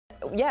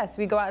yes,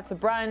 we go out to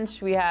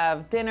brunch, we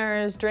have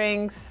dinners,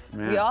 drinks,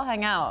 we all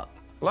hang out.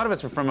 A lot of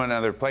us are from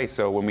another place,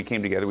 so when we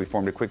came together, we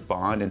formed a quick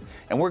bond,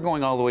 and we're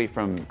going all the way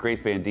from Grace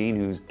Van Dien,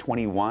 who's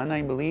 21,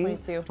 I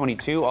believe.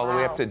 22, all the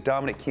way up to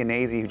Dominic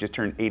Chianese, who just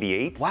turned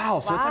 88.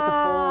 Wow, so it's like the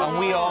full... And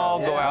we all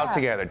go out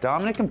together.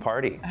 Dominic can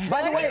party.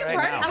 By the way,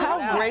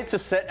 how great to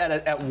sit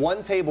at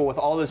one table with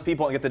all those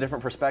people and get the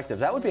different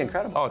perspectives. That would be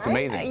incredible. Oh, it's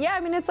amazing. Yeah,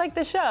 I mean, it's like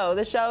the show.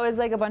 The show is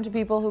like a bunch of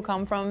people who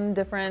come from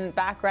different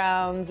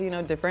backgrounds, you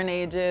know, different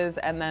ages,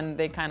 and then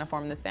they kind of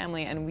form this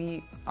family, and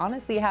we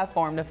honestly have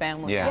formed a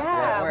family.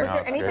 Yeah. Was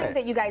there anything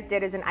that you guys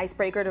did as an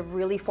icebreaker to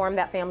really form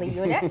that family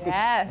unit?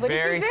 Yes.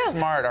 Very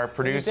smart. Our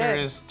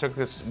producers took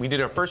us, we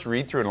did our first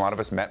read-through, and a lot of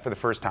us met for the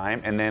first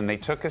time, and then they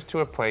took us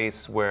to a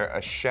place where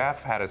a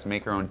chef had us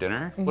make our own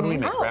dinner. What do we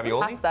make?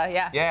 Ravioli? Pasta,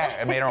 yeah. Yeah,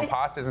 and made our own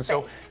pastas, and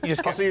so you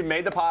just kept... So you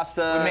made the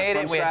pasta we made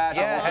from it, scratch?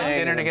 had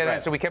dinner together,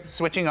 so we kept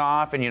switching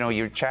off, and you know,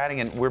 you're chatting,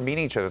 and we're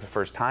meeting each other the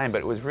first time, but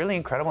it was really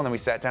incredible, and then we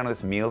sat down to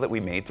this meal that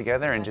we made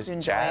together and just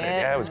chatted.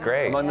 Yeah, it was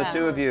great. Among the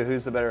two of you,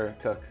 who's the better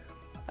cook?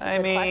 I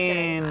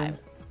mean...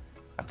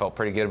 I felt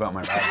pretty good about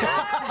my ravioli.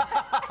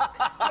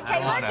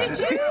 Michaela, did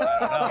you?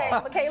 Okay,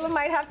 Michaela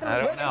might have some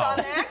opinions on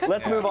that.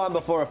 Let's move on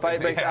before a fight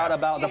breaks out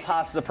about the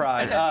pasta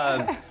pride.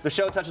 The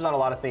show touches on a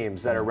lot of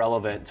themes that are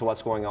relevant to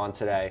what's going on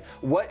today.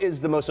 What is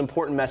the most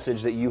important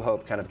message that you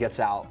hope kind of gets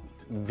out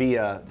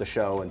via the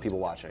show and people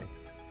watching?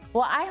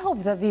 Well, I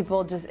hope that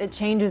people it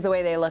changes the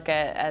way they look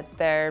at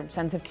their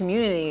sense of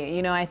community.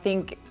 You know, I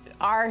think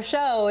our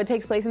show, it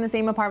takes place in the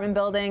same apartment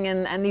building,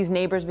 and these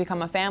neighbors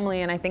become a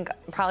family, and I think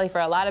probably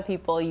for a lot of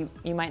people, you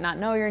might not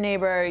know your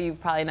neighbor,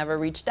 you've probably never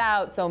reached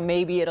out, so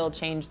maybe it'll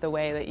change the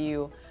way that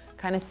you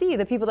kind of see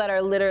the people that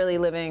are literally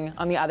living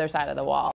on the other side of the wall.